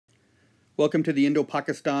Welcome to the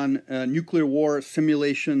Indo-Pakistan Nuclear War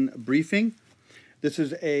Simulation Briefing. This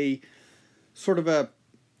is a sort of a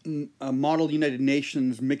model United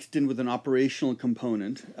Nations mixed in with an operational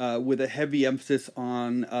component with a heavy emphasis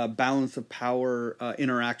on balance of power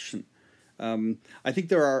interaction. I think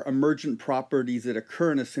there are emergent properties that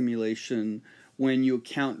occur in a simulation when you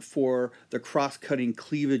account for the cross-cutting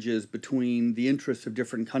cleavages between the interests of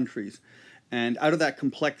different countries. And out of that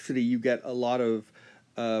complexity, you get a lot of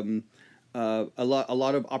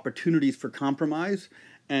opportunities for compromise,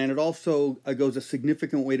 and it also goes a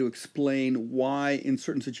significant way to explain why, in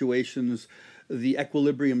certain situations, the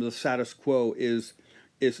equilibrium of the status quo is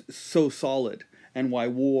so solid, and why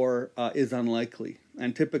war is unlikely.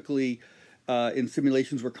 And typically, in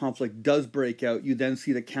simulations where conflict does break out, you then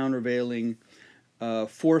see the countervailing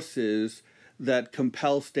forces that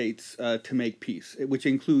compel states to make peace, which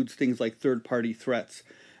includes things like third-party threats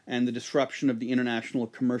and the disruption of the international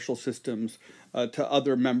commercial systems to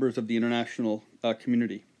other members of the international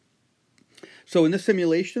community. So in this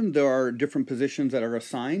simulation, there are different positions that are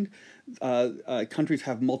assigned. Countries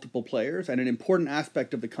have multiple players, and an important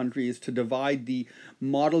aspect of the country is to divide the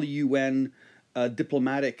model UN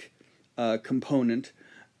diplomatic component,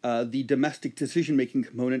 the domestic decision-making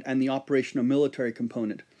component, and the operational military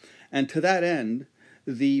component. And to that end,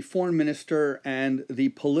 the foreign minister and the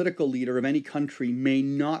political leader of any country may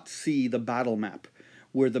not see the battle map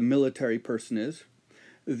where the military person is.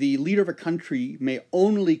 The leader of a country may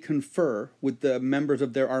only confer with the members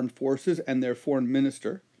of their armed forces and their foreign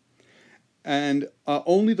minister. And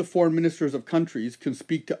only the foreign ministers of countries can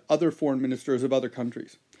speak to other foreign ministers of other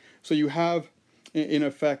countries. So you have, in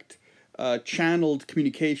effect, channeled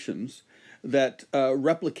communications that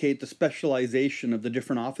replicate the specialization of the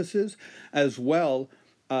different offices, as well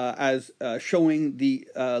as showing the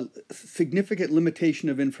significant limitation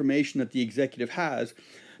of information that the executive has,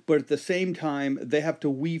 but at the same time, they have to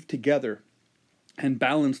weave together and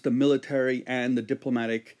balance the military and the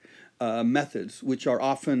diplomatic methods, which are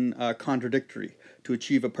often contradictory to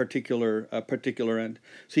achieve a particular end.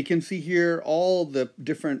 So you can see here all the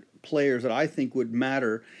different players that I think would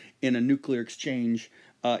matter in a nuclear exchange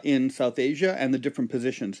in South Asia, and the different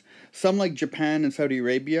positions. Some, like Japan and Saudi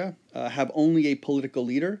Arabia, have only a political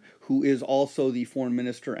leader who is also the foreign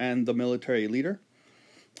minister and the military leader.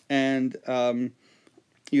 And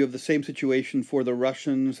you have the same situation for the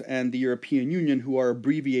Russians and the European Union, who are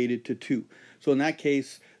abbreviated to two. So in that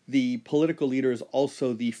case, the political leader is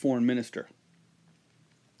also the foreign minister.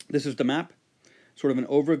 This is the map, sort of an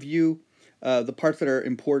overview. The parts that are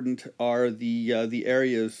important are the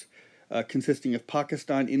areas consisting of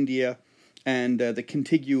Pakistan, India, and the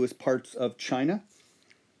contiguous parts of China.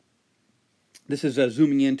 This is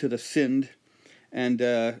zooming into the Sindh and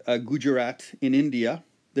Gujarat in India.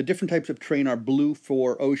 The different types of terrain are blue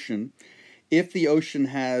for ocean. If the ocean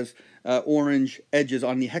has orange edges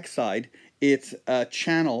on the hex side, it's a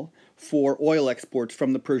channel for oil exports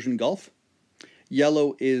from the Persian Gulf.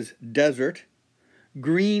 Yellow is desert.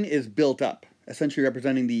 Green is built up, essentially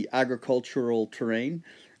representing the agricultural terrain,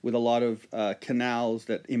 with a lot of canals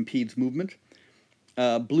that impedes movement.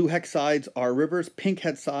 Blue hex sides are rivers. Pink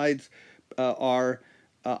hex sides are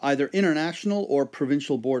either international or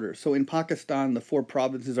provincial borders. So in Pakistan, the 4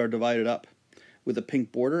 provinces are divided up with a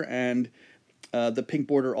pink border, and the pink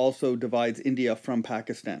border also divides India from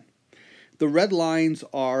Pakistan. The red lines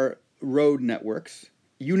are road networks.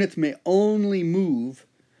 Units may only move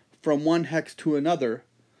from one hex to another,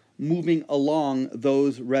 moving along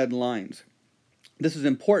those red lines. This is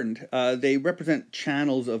important. They represent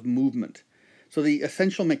channels of movement. So the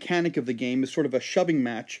essential mechanic of the game is sort of a shoving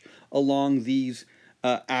match along these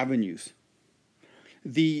avenues.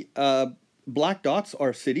 The black dots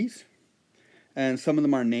are cities, and some of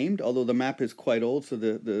them are named, although the map is quite old, so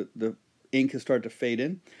the ink has started to fade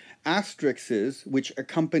in. Asterisks, which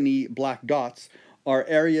accompany black dots, are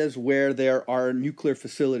areas where there are nuclear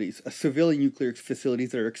facilities, civilian nuclear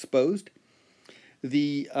facilities that are exposed.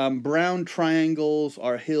 The brown triangles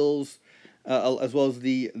are hills, as well as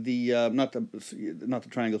the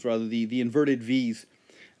inverted V's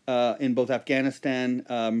in both Afghanistan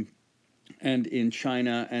and in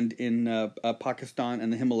China and in Pakistan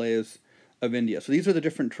and the Himalayas of India. So these are the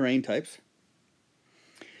different terrain types.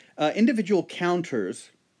 Individual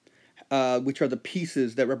counters, which are the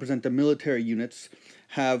pieces that represent the military units,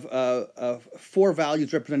 have 4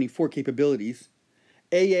 values representing 4 capabilities.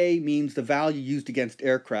 AA means the value used against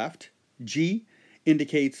aircraft. G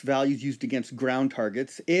indicates values used against ground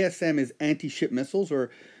targets. ASM is anti-ship missiles,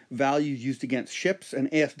 or values used against ships.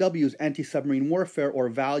 And ASW is anti-submarine warfare, or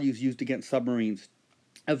values used against submarines.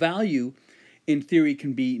 A value, in theory,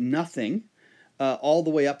 can be nothing, all the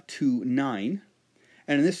way up to 9.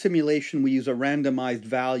 And in this simulation, we use a randomized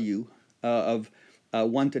value of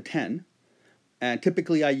 1 to 10. And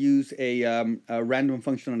typically, I use a random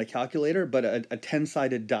function on a calculator, but a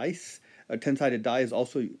 10-sided dice, a 10-sided die is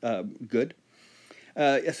also good.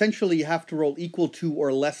 Essentially, you have to roll equal to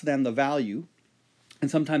or less than the value. And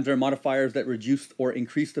sometimes there are modifiers that reduce or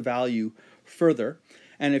increase the value further.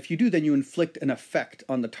 And if you do, then you inflict an effect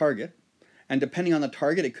on the target. And depending on the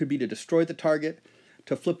target, it could be to destroy the target,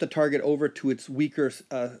 to flip the target over to its weaker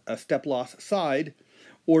step loss side,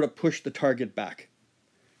 or to push the target back.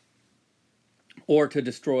 Or to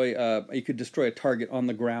destroy, you could destroy a target on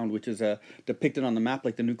the ground, which is depicted on the map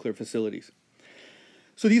like the nuclear facilities.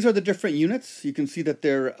 So these are the different units. You can see that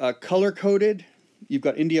they're color-coded. You've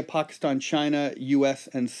got India, Pakistan, China, US,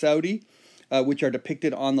 and Saudi, which are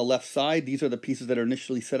depicted on the left side. These are the pieces that are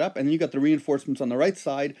initially set up. And then you've got the reinforcements on the right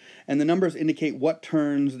side, and the numbers indicate what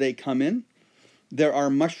turns they come in. There are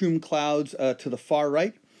mushroom clouds to the far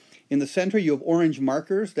right. In the center, you have orange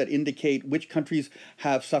markers that indicate which countries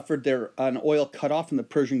have suffered an oil cutoff in the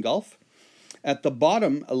Persian Gulf. At the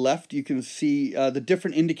bottom left, you can see the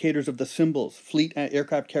different indicators of the symbols: fleet,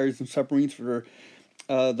 aircraft carriers, and submarines for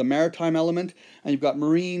the maritime element. And you've got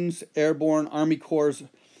Marines, Airborne, Army Corps,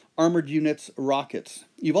 armored units, rockets.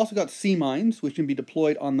 You've also got sea mines, which can be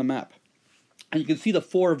deployed on the map. And you can see the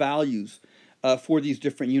 4 values for these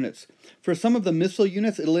different units. For some of the missile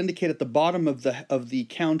units, it'll indicate at the bottom of the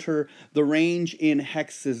counter the range in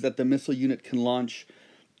hexes that the missile unit can launch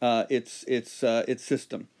its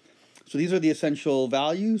system. So these are the essential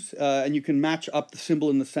values, and you can match up the symbol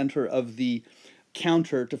in the center of the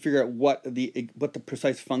counter to figure out what the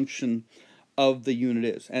precise function of the unit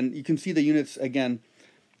is. And you can see the units, again,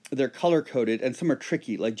 they're color-coded, and some are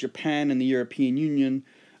tricky, like Japan and the European Union,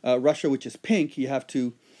 Russia, which is pink, you have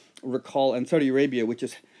to recall, and Saudi Arabia, which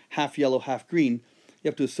is half yellow, half green, you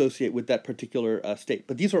have to associate with that particular state.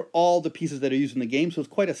 But these are all the pieces that are used in the game, so it's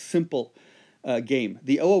quite a simple game.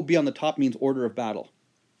 The OOB on the top means order of battle.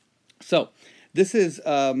 So this is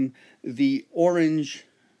the orange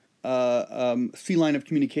sea line of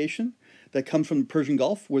communication that comes from the Persian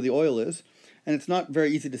Gulf, where the oil is. And it's not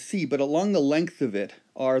very easy to see, but along the length of it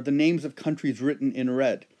are the names of countries written in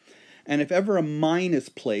red. And if ever a mine is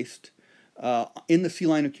placed in the sea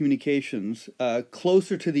line of communications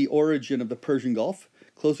closer to the origin of the Persian Gulf,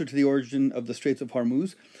 closer to the origin of the Straits of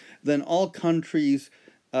Hormuz, then all countries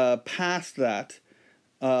past that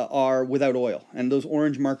are without oil. And those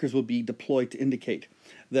orange markers will be deployed to indicate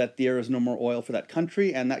that there is no more oil for that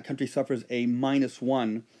country, and that country suffers a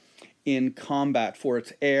 -1 in combat for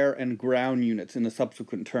its air and ground units in the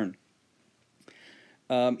subsequent turn.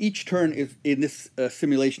 Each turn is in this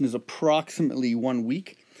simulation is approximately 1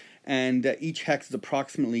 week, and each hex is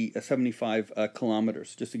approximately 75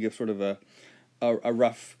 kilometers, just to give sort of a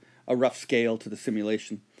rough scale to the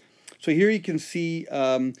simulation. So here you can see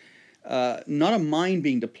not a mine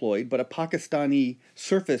being deployed, but a Pakistani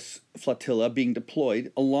surface flotilla being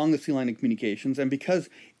deployed along the sea line of communications. And because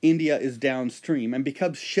India is downstream, and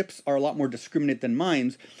because ships are a lot more discriminate than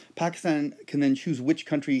mines, Pakistan can then choose which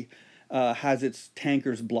country has its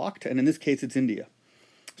tankers blocked, and in this case it's India.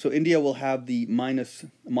 So India will have the minus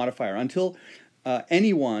modifier until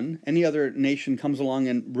any other nation comes along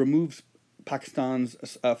and removes Pakistan's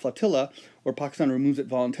flotilla, or Pakistan removes it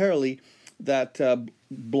voluntarily. That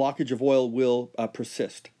blockage of oil will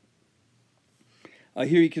persist.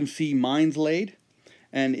 Here you can see mines laid,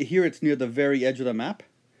 and here it's near the very edge of the map,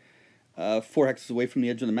 4 hexes away from the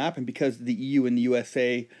edge of the map, and because the EU and the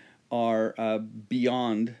USA are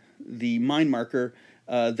beyond the mine marker,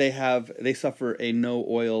 they suffer a no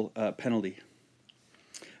oil penalty.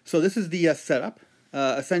 So this is the setup.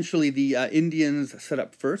 Essentially, the Indians set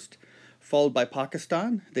up first, followed by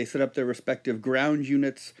Pakistan. They set up their respective ground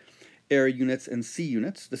units, air units, and sea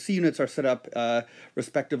units. The sea units are set up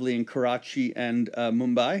respectively in Karachi and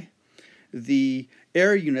Mumbai. The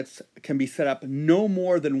air units can be set up no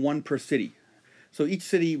more than 1 per city. So each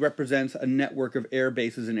city represents a network of air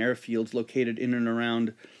bases and airfields located in and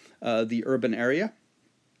around the urban area.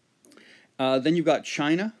 Then you've got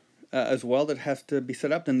China as well that has to be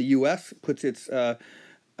set up. Then the U.S. puts its 2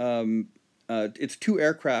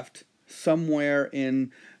 aircraft somewhere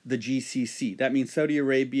in the GCC. That means Saudi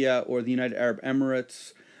Arabia or the United Arab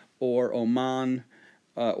Emirates or Oman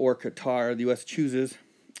or Qatar. The U.S. chooses.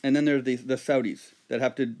 And then there are the Saudis that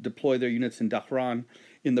have to deploy their units in Dhahran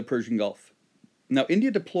in the Persian Gulf. Now,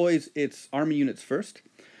 India deploys its army units first,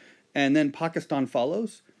 and then Pakistan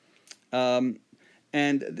follows. And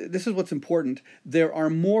this is what's important. There are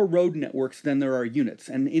more road networks than there are units,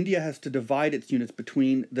 and India has to divide its units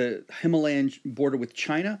between the Himalayan border with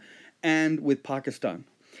China and with Pakistan.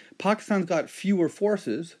 Pakistan's got fewer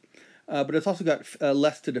forces, but it's also got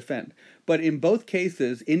less to defend. But in both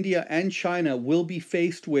cases, India and China will be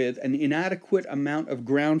faced with an inadequate amount of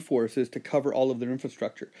ground forces to cover all of their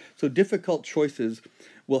infrastructure. So difficult choices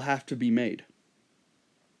will have to be made.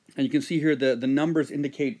 And you can see here the numbers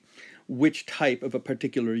indicate which type of a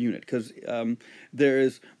particular unit, because there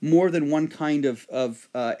is more than one kind of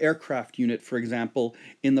aircraft unit, for example,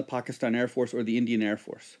 in the Pakistan Air Force or the Indian Air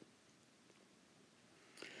Force.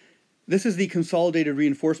 This is the consolidated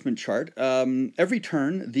reinforcement chart. Every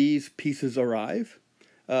turn, these pieces arrive.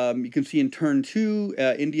 You can see in turn 2,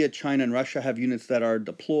 India, China, and Russia have units that are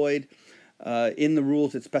deployed. In the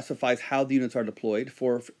rules, it specifies how the units are deployed.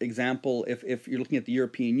 For example, if you're looking at the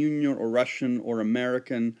European Union or Russian or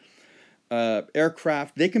American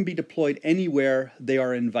aircraft, they can be deployed anywhere they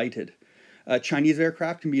are invited. Chinese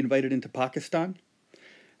aircraft can be invited into Pakistan.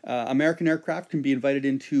 American aircraft can be invited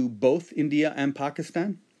into both India and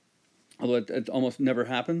Pakistan, although it almost never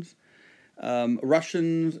happens.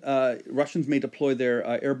 Russians may deploy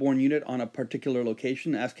their airborne unit on a particular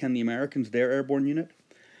location, as can the Americans their airborne unit.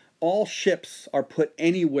 All ships are put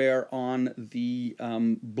anywhere on the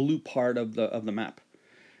blue part of the map,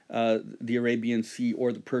 the Arabian Sea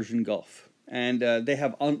or the Persian Gulf, and they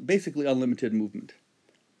have basically unlimited movement.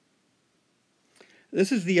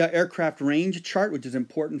 This is the aircraft range chart, which is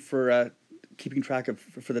important for keeping track of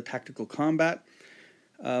for the tactical combat.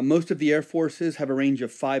 Most of the air forces have a range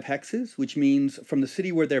of 5 hexes, which means from the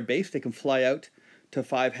city where they're based, they can fly out to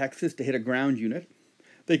 5 hexes to hit a ground unit.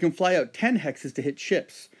 They can fly out 10 hexes to hit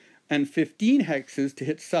ships, and 15 hexes to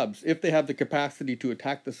hit subs, if they have the capacity to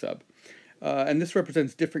attack the sub. And this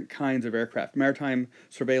represents different kinds of aircraft. Maritime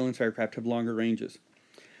surveillance aircraft have longer ranges.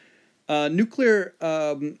 Nuclear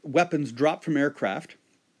weapons dropped from aircraft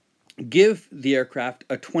give the aircraft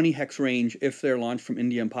a 20 hex range if they're launched from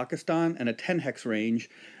India and Pakistan, and a 10 hex range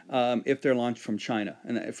if they're launched from China.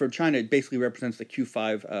 And for China, it basically represents the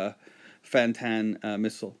Q-5 Fantan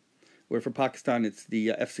missile, where for Pakistan it's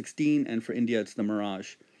the F-16, and for India it's the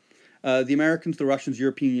Mirage. The Americans, the Russians,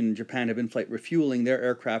 European Union, and Japan have in-flight refueling. Their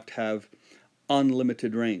aircraft have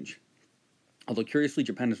unlimited range. Although curiously,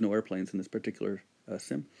 Japan has no airplanes in this particular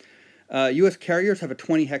sim. U.S. carriers have a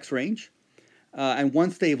 20 hex range. And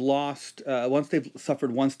once they've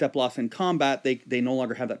suffered one step loss in combat, they no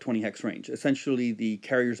longer have that 20 hex range. Essentially, the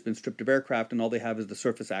carrier's been stripped of aircraft, and all they have is the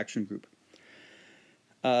surface action group.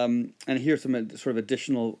 And here's some sort of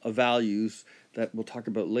additional values that we'll talk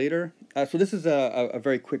about later. So this is a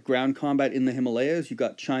very quick ground combat in the Himalayas. You've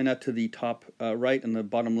got China to the top right, and the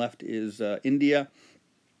bottom left is India.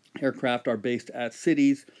 Aircraft are based at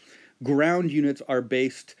cities. Ground units are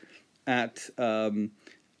based at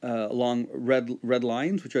along red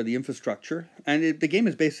lines, which are the infrastructure, and the game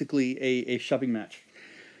is basically a shoving match.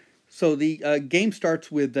 So the game starts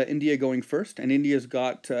with India going first, and India's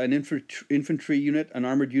got an infantry unit, an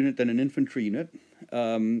armored unit, then an infantry unit.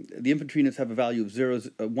 The infantry units have a value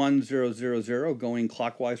of 1, 0, 0, 0, going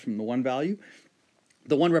clockwise from the 1 value.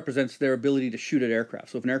 The 1 represents their ability to shoot at aircraft.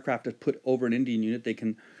 So if an aircraft is put over an Indian unit, they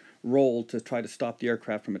can roll to try to stop the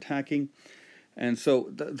aircraft from attacking. And so,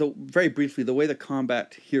 very briefly, the way the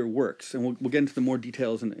combat here works, and we'll get into the more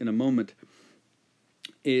details in a moment,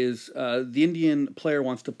 is the Indian player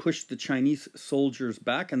wants to push the Chinese soldiers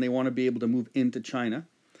back, and they want to be able to move into China.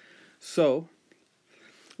 So,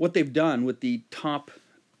 what they've done with the top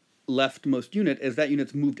leftmost unit is that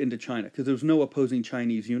unit's moved into China, because there's no opposing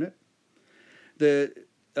Chinese unit. The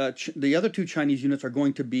other 2 Chinese units are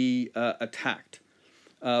going to be attacked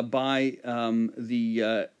by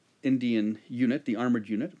the Indian unit, the armored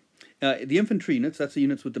unit. The infantry units, that's the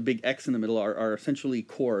units with the big X in the middle, are essentially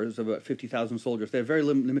corps of about 50,000 soldiers. They have very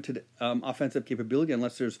limited offensive capability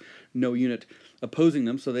unless there's no unit opposing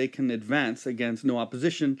them, so they can advance against no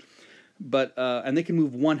opposition, but and they can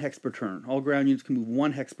move 1 hex per turn. All ground units can move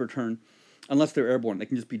 1 hex per turn unless they're airborne. They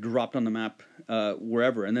can just be dropped on the map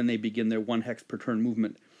wherever, and then they begin their 1 hex per turn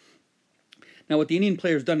movement. Now what the Indian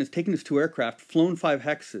player's done is taken his 2 aircraft, flown 5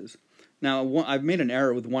 hexes. Now, I've made an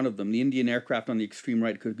error with one of them. The Indian aircraft on the extreme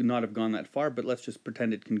right could not have gone that far, but let's just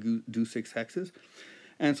pretend it can do 6 hexes.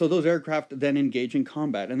 And so those aircraft then engage in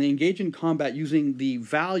combat. And they engage in combat using the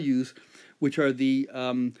values, which are the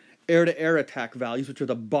air-to-air attack values, which are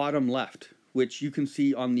the bottom left, which you can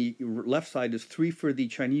see on the left side is 3 for the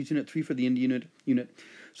Chinese unit, 3 for the Indian unit.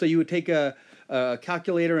 So you would take a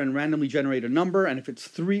calculator and randomly generate a number, and if it's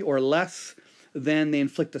 3 or less, then they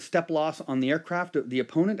inflict a step loss on the aircraft, the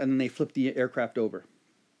opponent, and then they flip the aircraft over.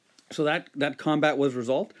 So that combat was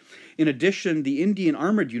resolved. In addition, the Indian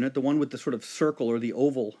armored unit, the one with the sort of circle or the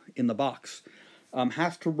oval in the box,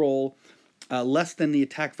 has to roll less than the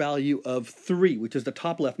attack value of 3, which is the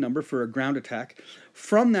top left number for a ground attack.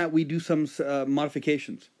 From that, we do some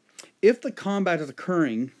modifications. If the combat is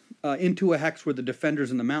occurring into a hex where the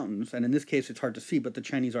defender's in the mountains, and in this case it's hard to see, but the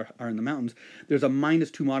Chinese are in the mountains, there's a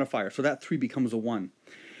 -2 modifier, so that 3 becomes a 1.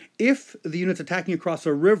 If the unit's attacking across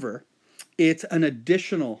a river, it's an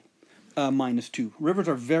additional -2. Rivers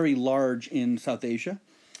are very large in South Asia,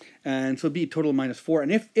 and so it'd be a total of -4.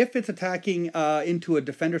 And if it's attacking into a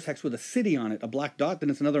defender's hex with a city on it, a black dot,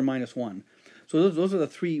 then it's another -1. So those are the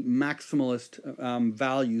 3 maximalist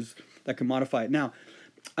values that can modify it. Now,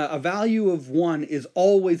 a value of 1 is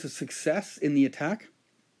always a success in the attack,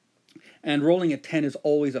 and rolling a 10 is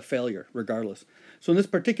always a failure, regardless. So in this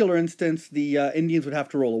particular instance, the Indians would have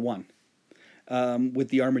to roll a 1 with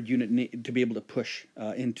the armored unit to be able to push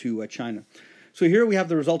into China. So here we have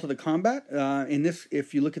the result of the combat. In this,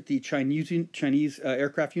 if you look at the Chinese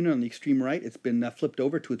aircraft unit on the extreme right, it's been flipped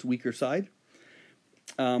over to its weaker side.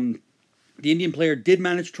 The Indian player did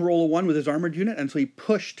manage to roll a 1 with his armored unit, and so he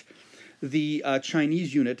pushed the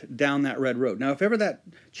Chinese unit down that red road. Now, if ever that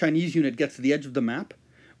Chinese unit gets to the edge of the map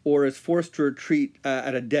or is forced to retreat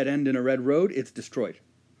at a dead end in a red road, it's destroyed.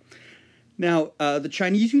 Now, the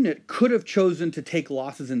Chinese unit could have chosen to take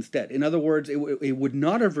losses instead. In other words, it would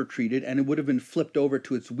not have retreated, and it would have been flipped over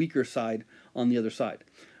to its weaker side on the other side.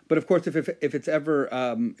 But of course, if it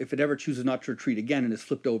ever chooses not to retreat again and is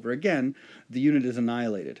flipped over again, the unit is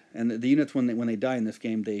annihilated. And the units, when they die in this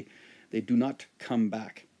game, they do not come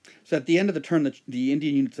back. So at the end of the turn, the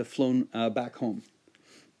Indian units have flown back home.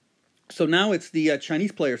 So now it's the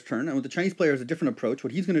Chinese player's turn, and with the Chinese player has a different approach.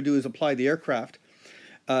 What he's going to do is apply the aircraft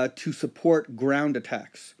to support ground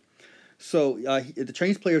attacks. So the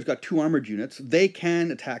Chinese player's got 2 armored units. They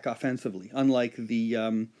can attack offensively, unlike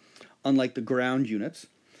the ground units.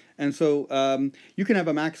 And so you can have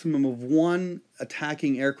a maximum of 1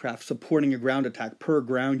 attacking aircraft supporting a ground attack per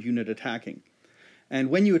ground unit attacking. And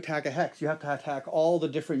when you attack a hex, you have to attack all the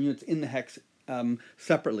different units in the hex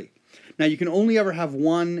separately. Now, you can only ever have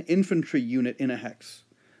 1 infantry unit in a hex,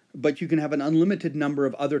 but you can have an unlimited number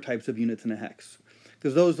of other types of units in a hex,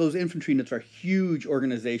 because those infantry units are huge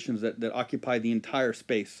organizations that occupy the entire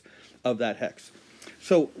space of that hex.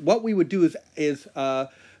 So what we would do is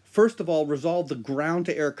first of all, resolve the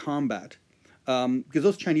ground-to-air combat, because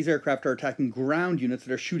those Chinese aircraft are attacking ground units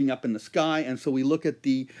that are shooting up in the sky, and so we look at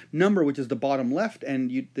the number, which is the bottom left, and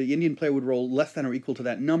the Indian player would roll less than or equal to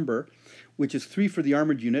that number, which is 3 for the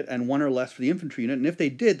armored unit and 1 or less for the infantry unit. And if they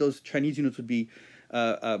did, those Chinese units would be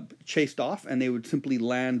chased off, and they would simply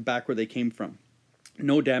land back where they came from.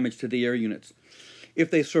 No damage to the air units.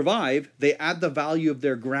 If they survive, they add the value of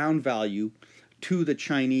their ground value to the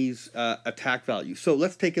Chinese attack value. So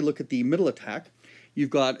let's take a look at the middle attack. You've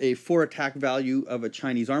got a 4 attack value of a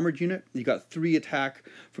Chinese armored unit. You've got 3 attack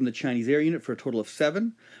from the Chinese air unit for a total of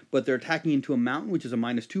 7. But they're attacking into a mountain, which is a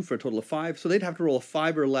 -2 for a total of 5. So they'd have to roll a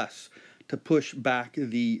 5 or less to push back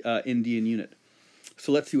the Indian unit.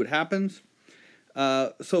 So let's see what happens.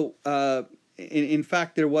 In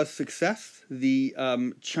fact, there was success. The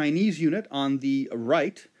Chinese unit on the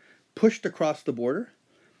right pushed across the border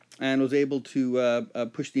and was able to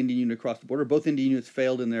push the Indian unit across the border. Both Indian units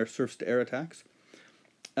failed in their surface-to-air attacks.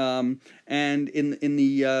 And in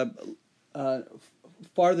the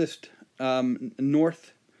farthest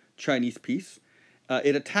north Chinese piece,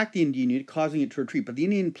 it attacked the Indian unit, causing it to retreat. But the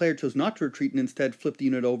Indian player chose not to retreat and instead flipped the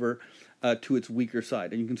unit over to its weaker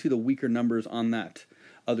side. And you can see the weaker numbers on that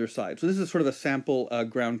other side. So this is sort of a sample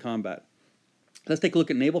ground combat. Let's take a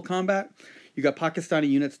look at naval combat. You got Pakistani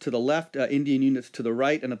units to the left, Indian units to the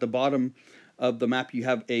right, and at the bottom of the map you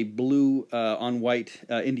have a blue on white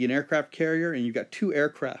Indian aircraft carrier, and you've got 2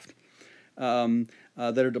 aircraft that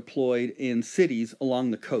are deployed in cities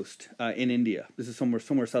along the coast in India. This is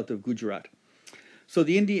somewhere south of Gujarat. So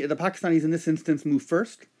the Pakistanis in this instance move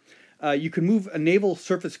first. You can move a naval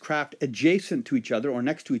surface craft adjacent to each other or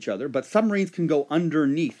next to each other, but submarines can go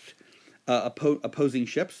underneath opposing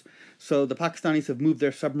ships. So the Pakistanis have moved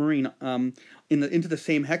their submarine into the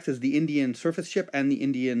same hex as the Indian surface ship and the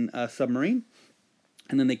Indian submarine,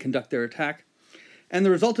 and then they conduct their attack. And the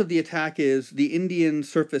result of the attack is the Indian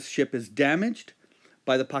surface ship is damaged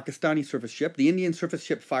by the Pakistani surface ship. The Indian surface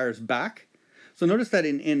ship fires back. So notice that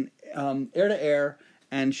in air-to-air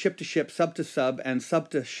and ship-to-ship, sub-to-sub, and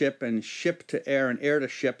sub-to-ship, and ship-to-air, and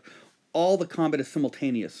air-to-ship, all the combat is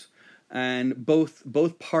simultaneous. And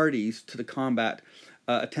both parties to the combat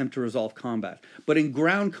attempt to resolve combat. But in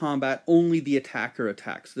ground combat, only the attacker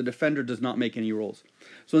attacks. The defender does not make any rolls.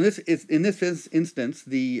 So in this instance,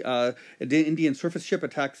 the Indian surface ship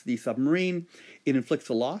attacks the submarine. It inflicts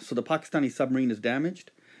a loss, so the Pakistani submarine is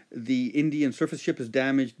damaged. the Indian surface ship is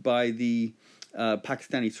damaged by the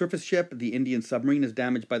Pakistani surface ship. The Indian submarine is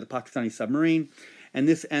damaged by the Pakistani submarine. And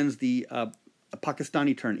this ends the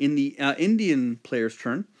Pakistani turn. In the Indian player's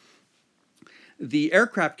turn, the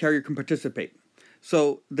aircraft carrier can participate.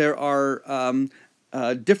 So there are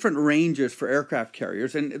different ranges for aircraft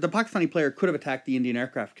carriers, and the Pakistani player could have attacked the Indian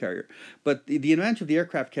aircraft carrier. But the advantage of the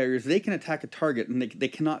aircraft carriers, they can attack a target, and they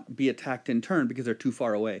cannot be attacked in turn because they're too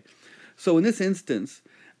far away. So in this instance,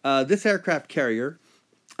 this aircraft carrier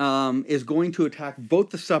is going to attack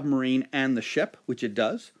both the submarine and the ship, which it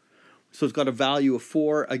does. So it's got a value of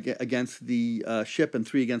 4 against the ship and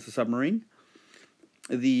 3 against the submarine.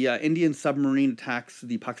 The Indian submarine attacks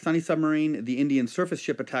the Pakistani submarine. The Indian surface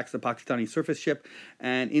ship attacks the Pakistani surface ship.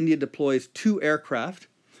 And India deploys 2 aircraft,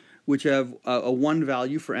 which have a 1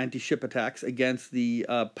 value for anti-ship attacks against the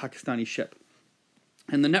Pakistani ship.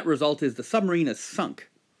 And the net result is the submarine is sunk,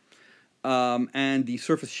 and the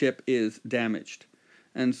surface ship is damaged.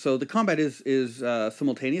 And so the combat is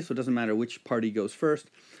simultaneous, so it doesn't matter which party goes first,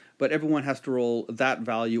 but everyone has to roll that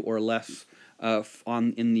value or less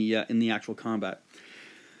in the actual combat.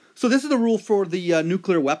 So this is the rule for the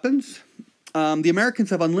nuclear weapons. The Americans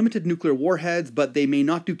have unlimited nuclear warheads, but they may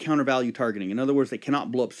not do counter-value targeting. In other words, they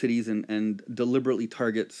cannot blow up cities and deliberately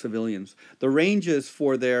target civilians. The ranges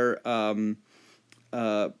for their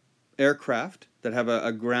aircraft that have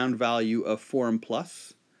a ground value of 4 and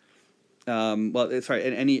plus.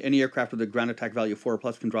 Any aircraft with a ground attack value of 4 or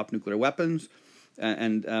plus can drop nuclear weapons.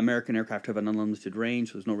 And American aircraft have an unlimited range,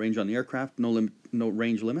 so there's no range on the aircraft, no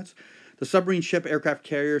range limits. The submarine ship aircraft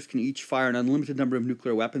carriers can each fire an unlimited number of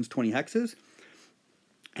nuclear weapons, 20 hexes.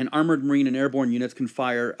 And armored marine and airborne units can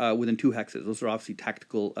fire within 2 hexes. Those are obviously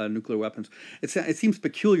tactical nuclear weapons. It seems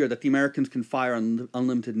peculiar that the Americans can fire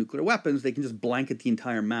unlimited nuclear weapons. They can just blanket the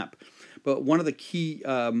entire map. But one of the key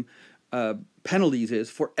penalties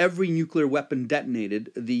is for every nuclear weapon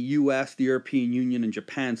detonated, the U.S., the European Union, and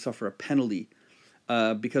Japan suffer a penalty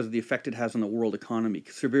because of the effect it has on the world economy,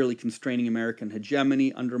 severely constraining American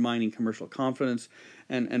hegemony, undermining commercial confidence,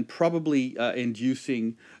 and probably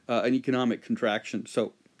inducing an economic contraction.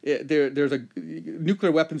 So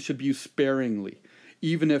nuclear weapons should be used sparingly,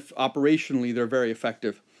 even if operationally they're very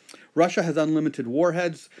effective. Russia has unlimited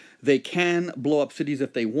warheads. They can blow up cities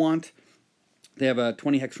if they want. They have a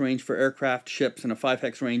 20 hex range for aircraft, ships, and a 5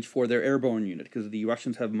 hex range for their airborne unit, because the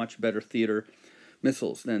Russians have much better theater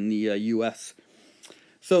missiles than the U.S.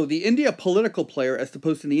 So the India political player, as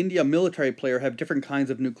opposed to the India military player, have different kinds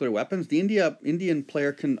of nuclear weapons. The Indian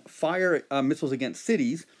player can fire missiles against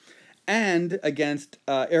cities and against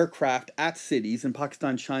aircraft at cities in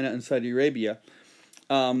Pakistan, China, and Saudi Arabia.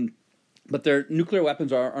 But their nuclear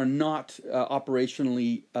weapons are not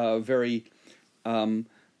operationally very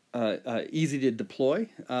easy to deploy.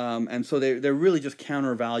 And so they're really just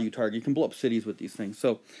counter-value target. You can blow up cities with these things.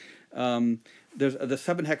 So there's the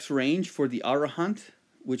 7 hex range for the Arahant,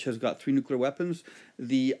 which has got 3 nuclear weapons.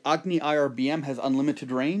 The Agni IRBM has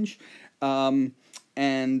unlimited range. India's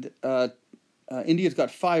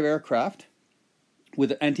got 5 aircraft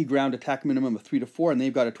with an anti-ground attack minimum of 3 to 4, and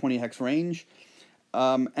they've got a 20 hex range.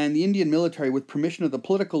 And the Indian military, with permission of the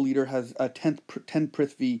political leader, has 10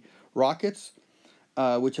 Prithvi rockets,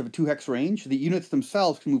 which have a 2 hex range. The units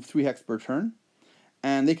themselves can move 3 hex per turn,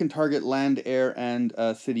 and they can target land, air, and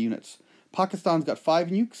city units. Pakistan's got 5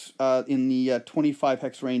 nukes in the 25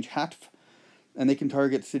 hex range HATF, and they can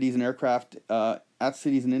target cities and aircraft at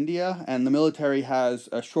cities in India. And the military has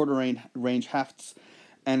a shorter range HAFTs,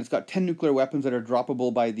 and it's got 10 nuclear weapons that are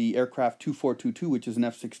droppable by the aircraft 2422, which is an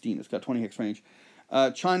F-16. It's got 20 hex range.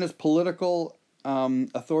 China's political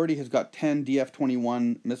authority has got 10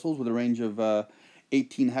 DF-21 missiles with a range of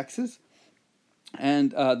 18 hexes.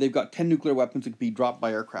 And they've got 10 nuclear weapons that can be dropped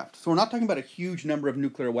by aircraft. So we're not talking about a huge number of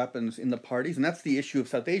nuclear weapons in the parties, and that's the issue of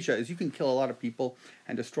South Asia, is you can kill a lot of people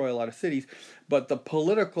and destroy a lot of cities, but the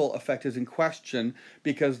political effect is in question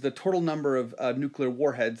because the total number of nuclear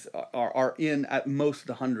warheads are in at most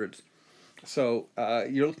the hundreds. So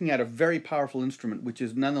you're looking at a very powerful instrument, which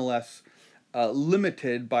is nonetheless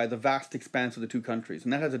limited by the vast expanse of the 2 countries,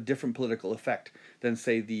 and that has a different political effect than,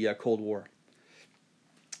 say, the Cold War.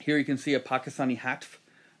 Here you can see a Pakistani HATF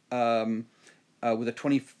with a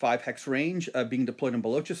 25 hex range being deployed in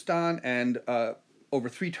Balochistan, and over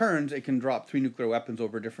 3 turns it can drop 3 nuclear weapons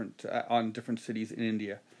over on different cities in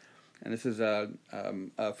India. And this is,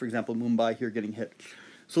 for example, Mumbai here getting hit.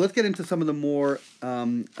 So let's get into some of the more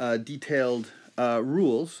detailed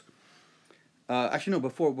rules. Actually, no.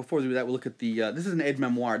 Before we do that, we'll look at the. This is an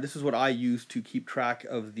aide-memoire. This is what I use to keep track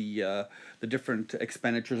of the different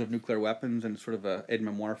expenditures of nuclear weapons, and sort of a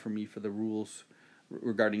aide-memoire for me for the rules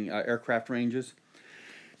regarding aircraft ranges.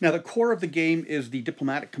 Now, the core of the game is the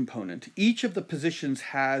diplomatic component. Each of the positions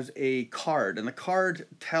has a card, and the card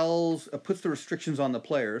puts the restrictions on the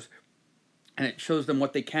players, and it shows them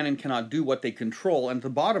what they can and cannot do, what they control. And at the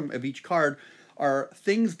bottom of each card are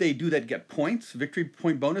things they do that get points, victory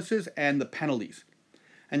point bonuses, and the penalties.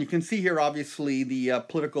 And you can see here, obviously, the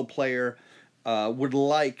political player would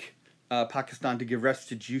like Pakistan to give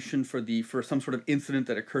restitution for some sort of incident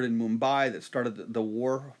that occurred in Mumbai that started the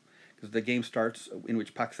war, because the game starts in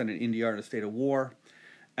which Pakistan and India are in a state of war.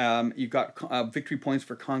 You've got victory points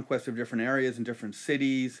for conquest of different areas and different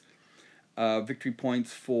cities, victory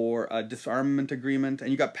points for a disarmament agreement, and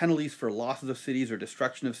you've got penalties for losses of cities or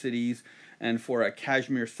destruction of cities, and for a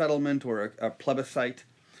Kashmir settlement or a plebiscite.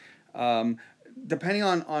 Depending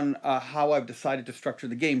on how I've decided to structure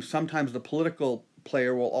the game, sometimes the political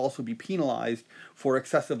player will also be penalized for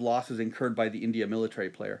excessive losses incurred by the India military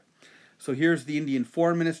player. So here's the Indian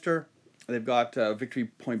foreign minister. They've got victory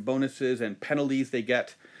point bonuses and penalties they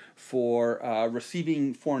get for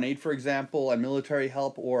receiving foreign aid, for example, and military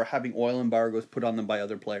help, or having oil embargoes put on them by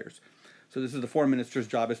other players. So this is the foreign minister's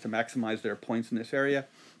job, is to maximize their points in this area.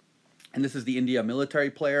 And this is the India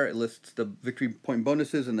military player. It lists the victory point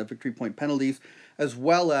bonuses and the victory point penalties, as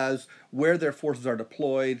well as where their forces are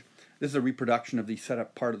deployed. This is a reproduction of the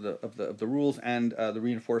setup part of the rules and the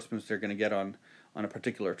reinforcements they're going to get on a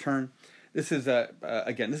particular turn. This is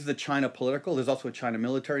again, this is the China political. There's also a China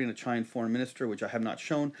military and a China foreign minister, which I have not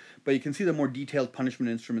shown, but you can see the more detailed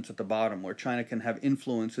punishment instruments at the bottom, where China can have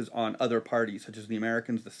influences on other parties, such as the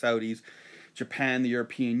Americans, the Saudis, Japan, the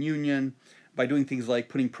European Union, by doing things like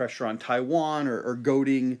putting pressure on Taiwan or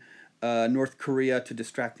goading North Korea to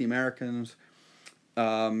distract the Americans.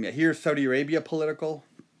 Here's Saudi Arabia political.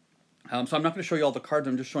 So I'm not going to show you all the cards,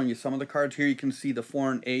 I'm just showing you some of the cards. Here you can see the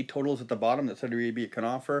foreign aid totals at the bottom that Saudi Arabia can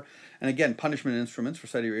offer. And again, punishment instruments for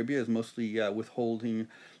Saudi Arabia is mostly withholding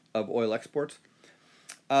of oil exports.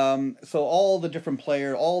 So all the different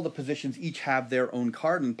players, all the positions each have their own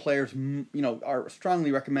card, and players, are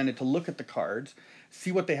strongly recommended to look at the cards,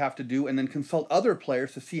 see what they have to do, and then consult other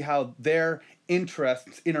players to see how their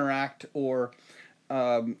interests interact or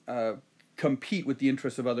compete with the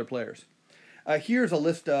interests of other players. Here's a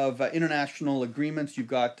list of international agreements. You've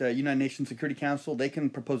got United Nations Security Council. They can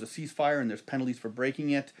propose a ceasefire, and there's penalties for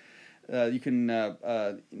breaking it.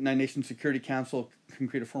 United Nations Security Council can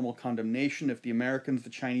create a formal condemnation if the Americans, the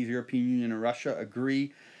Chinese, European Union, and Russia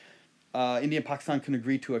agree. India and Pakistan can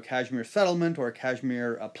agree to a Kashmir settlement or a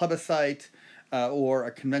Kashmir plebiscite or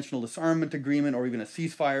a conventional disarmament agreement or even a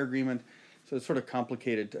ceasefire agreement. So it's sort of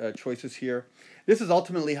complicated choices here. This is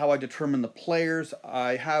ultimately how I determine the players.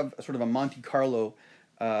 I have sort of a Monte Carlo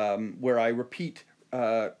where I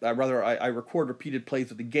record repeated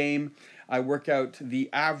plays of the game. I work out the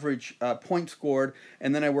average point scored,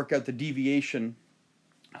 and then I work out the deviation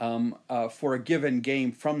for a given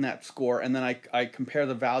game from that score, and then I compare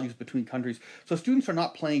the values between countries. So students are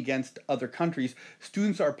not playing against other countries.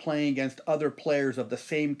 Students are playing against other players of the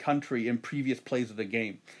same country in previous plays of the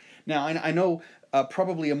game. Now, I know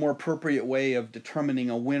probably a more appropriate way of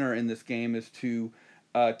determining a winner in this game is to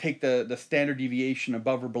take the standard deviation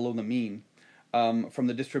above or below the mean from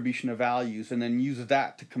the distribution of values, and then use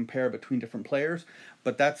that to compare between different players.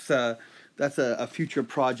 But that's a future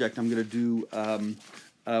project I'm going to do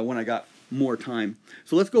when I got more time.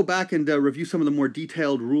 So let's go back and review some of the more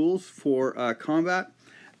detailed rules for combat.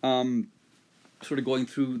 Sort of going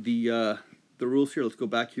through the rules here. Let's go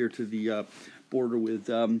back here to the border with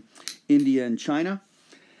India and China.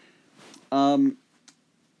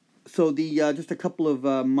 So just a couple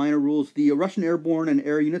of minor rules. The Russian airborne and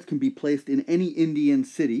air units can be placed in any Indian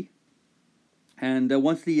city. And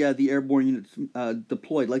once the airborne unit's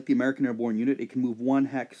deployed, like the American airborne unit, it can move 1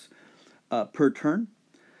 hex per turn.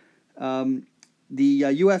 The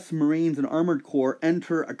U.S. Marines and Armored Corps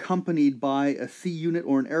enter accompanied by a sea unit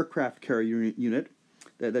or an aircraft carrier unit.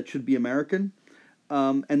 That should be American.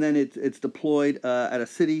 And then it's deployed at a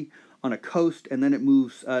city on a coast, and then it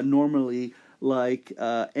moves normally like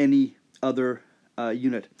any other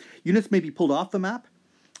unit. Units may be pulled off the map,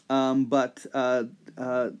 but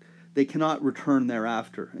they cannot return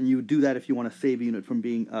thereafter. And you would do that if you want to save a unit from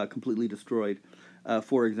being completely destroyed,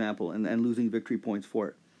 for example, and losing victory points for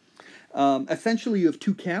it. Essentially, you have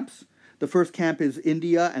 2 camps. The first camp is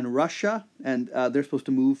India and Russia, and they're supposed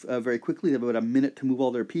to move very quickly. They have about a minute to move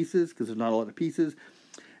all their pieces, because there's not a lot of pieces.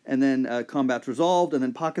 And then combat's resolved, and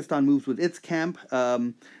then Pakistan moves with its camp.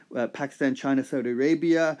 Pakistan, China, Saudi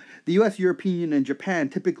Arabia. The U.S., European Union, and Japan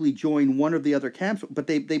typically join one of the other camps, but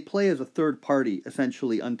they play as a third party,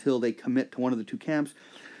 essentially, until they commit to one of the 2 camps.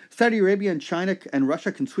 Saudi Arabia and China and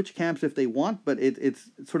Russia can switch camps if they want, but it's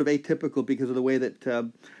sort of atypical because of the way that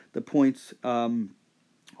the points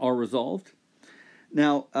are resolved.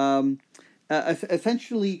 Now,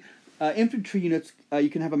 essentially, infantry units, you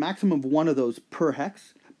can have a maximum of one of those per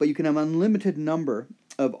hex, but you can have an unlimited number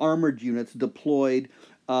of armored units deployed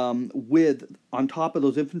on top of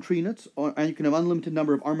those infantry units, and you can have unlimited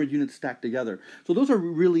number of armored units stacked together. So those are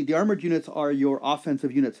really, the armored units are your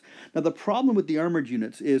offensive units. Now the problem with the armored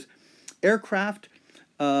units is aircraft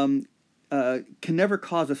can never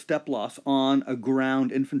cause a step loss on a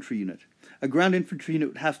ground infantry unit. A ground infantry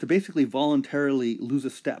unit has to basically voluntarily lose a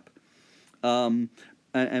step, and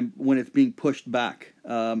when it's being pushed back,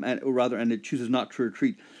 and it chooses not to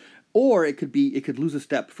retreat, or it could lose a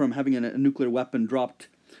step from having a nuclear weapon dropped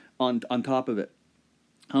on top of it.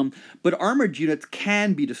 But armored units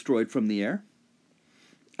can be destroyed from the air,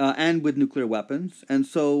 and with nuclear weapons, and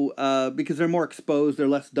so because they're more exposed, they're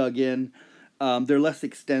less dug in, they're less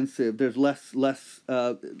extensive, there's less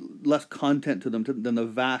content to them than the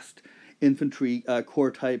vast infantry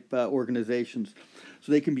corps type organizations,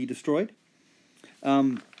 so they can be destroyed.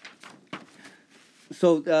 We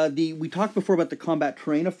talked before about the combat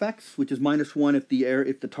terrain effects, which is -1 if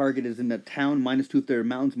the target is in a town, -2 if there are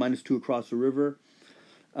mountains, -2 across a river.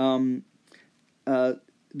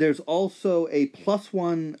 There's also a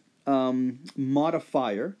 +1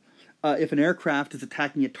 modifier if an aircraft is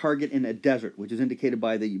attacking a target in a desert, which is indicated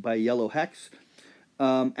by a yellow hex,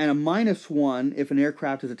 and a -1 if an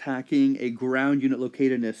aircraft is attacking a ground unit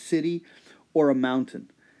located in a city or a mountain.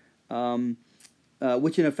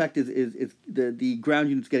 Which in effect is the ground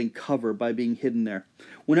units getting cover by being hidden there.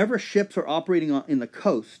 Whenever ships are operating in the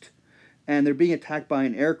coast and they're being attacked by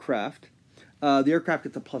an aircraft, the aircraft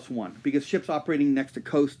gets a +1 because ships operating next to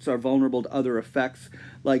coasts are vulnerable to other effects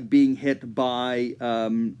like being hit by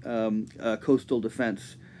coastal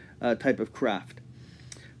defense type of craft.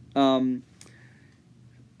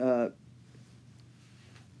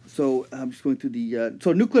 So I'm just going through the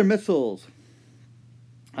so nuclear missiles.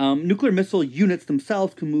 Nuclear missile units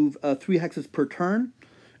themselves can move 3 hexes per turn.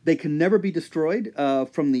 They can never be destroyed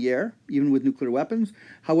from the air, even with nuclear weapons.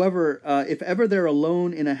 However, if ever they're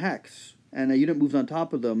alone in a hex and a unit moves on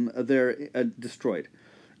top of them, they're destroyed.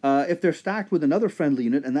 If they're stacked with another friendly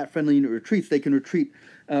unit and that friendly unit retreats, they can retreat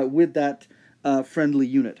with that friendly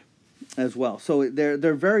unit as well. So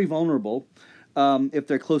they're very vulnerable if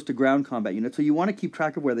they're close to ground combat units. So you want to keep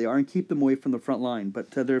track of where they are and keep them away from the front line.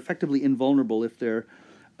 But they're effectively invulnerable if they're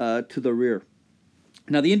to the rear.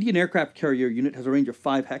 Now, the Indian aircraft carrier unit has a range of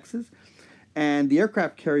 5 hexes, and the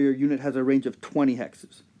aircraft carrier unit has a range of 20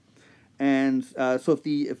 hexes. And so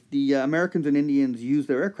if the Americans and Indians use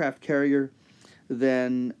their aircraft carrier,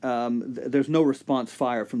 then there's no response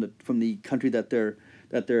fire from the country that they're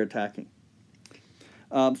attacking.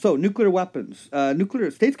 So nuclear weapons.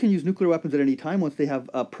 States can use nuclear weapons at any time once they have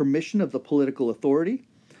permission of the political authority.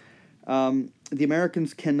 The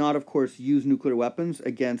Americans cannot, of course, use nuclear weapons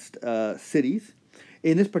against cities.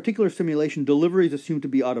 In this particular simulation, delivery is assumed to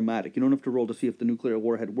be automatic. You don't have to roll to see if the nuclear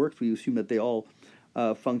warhead works. We assume that they all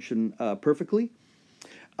function perfectly.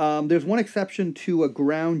 There's one exception to a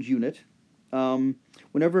ground unit.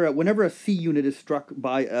 Whenever a C unit is struck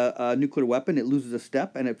by a nuclear weapon, it loses a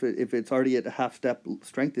step, and if it's already at a half-step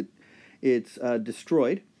strength, it's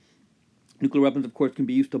destroyed. Nuclear weapons, of course, can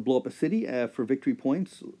be used to blow up a city for victory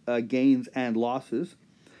points, gains, and losses.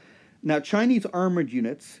 Now, Chinese armored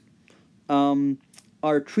units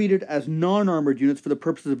are treated as non-armored units for the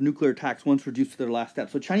purposes of nuclear attacks once reduced to their last step.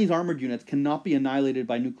 So Chinese armored units cannot be annihilated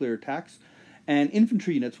by nuclear attacks, and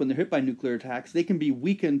infantry units, when they're hit by nuclear attacks, they can be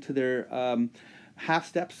weakened to their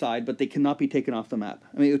half-step side, but they cannot be taken off the map.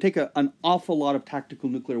 I mean, it would take an awful lot of tactical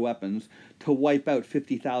nuclear weapons to wipe out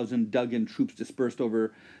 50,000 dug-in troops dispersed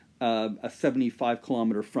over a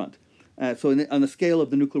 75-kilometer front. So on the scale of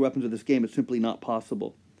the nuclear weapons of this game, it's simply not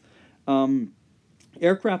possible.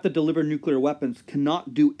 Aircraft that deliver nuclear weapons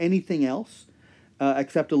cannot do anything else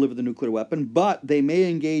except deliver the nuclear weapon, but they may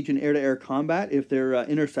engage in air-to-air combat if they're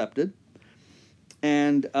intercepted.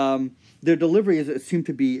 And their delivery is assumed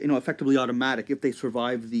to be, effectively automatic if they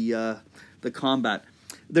survive the combat.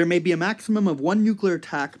 There may be a maximum of 1 nuclear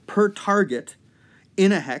attack per target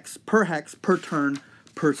in a hex, per turn,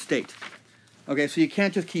 per state. Okay, so you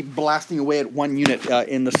can't just keep blasting away at 1 unit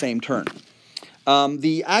in the same turn.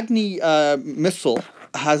 The Agni missile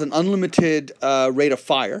has an unlimited rate of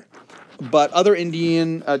fire, but other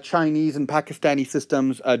Indian, Chinese, and Pakistani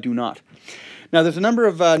systems do not. Now, there's a number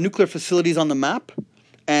of nuclear facilities on the map,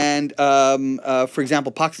 And for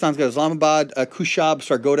example, Pakistan's got Islamabad, Kushab,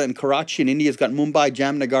 Sargodha, and Karachi. And India's got Mumbai,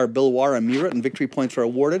 Jamnagar, Bhilwara, and Meerut, and victory points are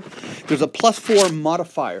awarded. There's a +4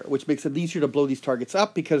 modifier, which makes it easier to blow these targets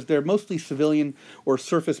up because they're mostly civilian or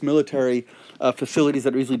surface military facilities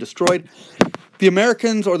that are easily destroyed. The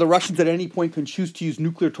Americans or the Russians at any point can choose to use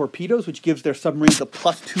nuclear torpedoes, which gives their submarines a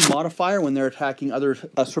 +2 modifier when they're attacking other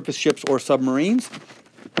surface ships or submarines.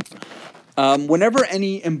 Whenever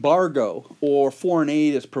any embargo or foreign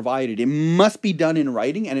aid is provided, it must be done in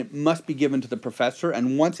writing and it must be given to the professor.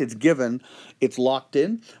 And once it's given, it's locked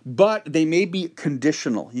in. But they may be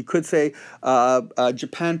conditional. You could say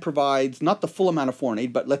Japan provides not the full amount of foreign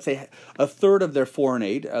aid, but let's say a third of their foreign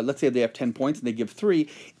aid. Let's say they have 10 points and they give 3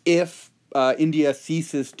 if India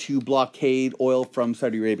ceases to blockade oil from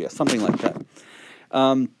Saudi Arabia, something like that.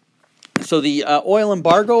 So the oil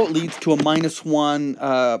embargo leads to a -1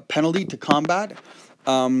 penalty to combat,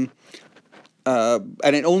 and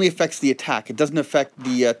it only affects the attack. It doesn't affect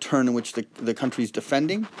the turn in which the country is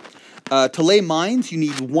defending. To lay mines, you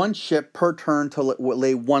need 1 ship per turn to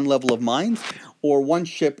lay 1 level of mines, or 1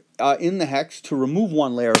 ship in the hex to remove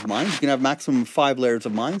 1 layer of mines. You can have maximum 5 layers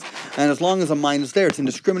of mines, and as long as a mine is there, it's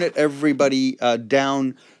indiscriminate. Everybody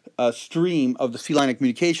down stream of the sea line of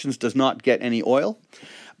communications does not get any oil.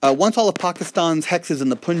 Once all of Pakistan's hexes in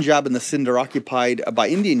the Punjab and the Sindh are occupied by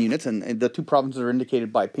Indian units, and the 2 provinces are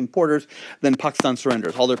indicated by pink borders, then Pakistan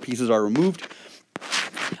surrenders. All their pieces are removed.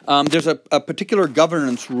 There's a particular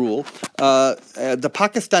governance rule. The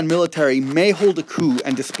Pakistan military may hold a coup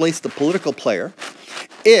and displace the political player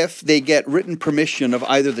if they get written permission of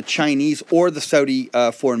either the Chinese or the Saudi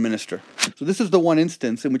foreign minister. So this is the one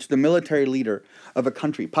instance in which the military leader of a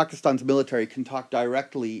country, Pakistan's military, can talk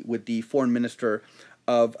directly with the foreign minister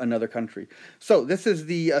of another country. So this is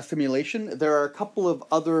the simulation. There are a couple of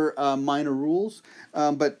other minor rules,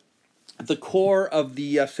 but the core of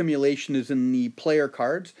the simulation is in the player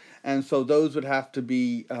cards, and so those would have to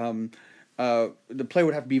be, the player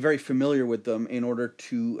would have to be very familiar with them in order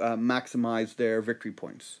to maximize their victory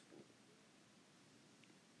points.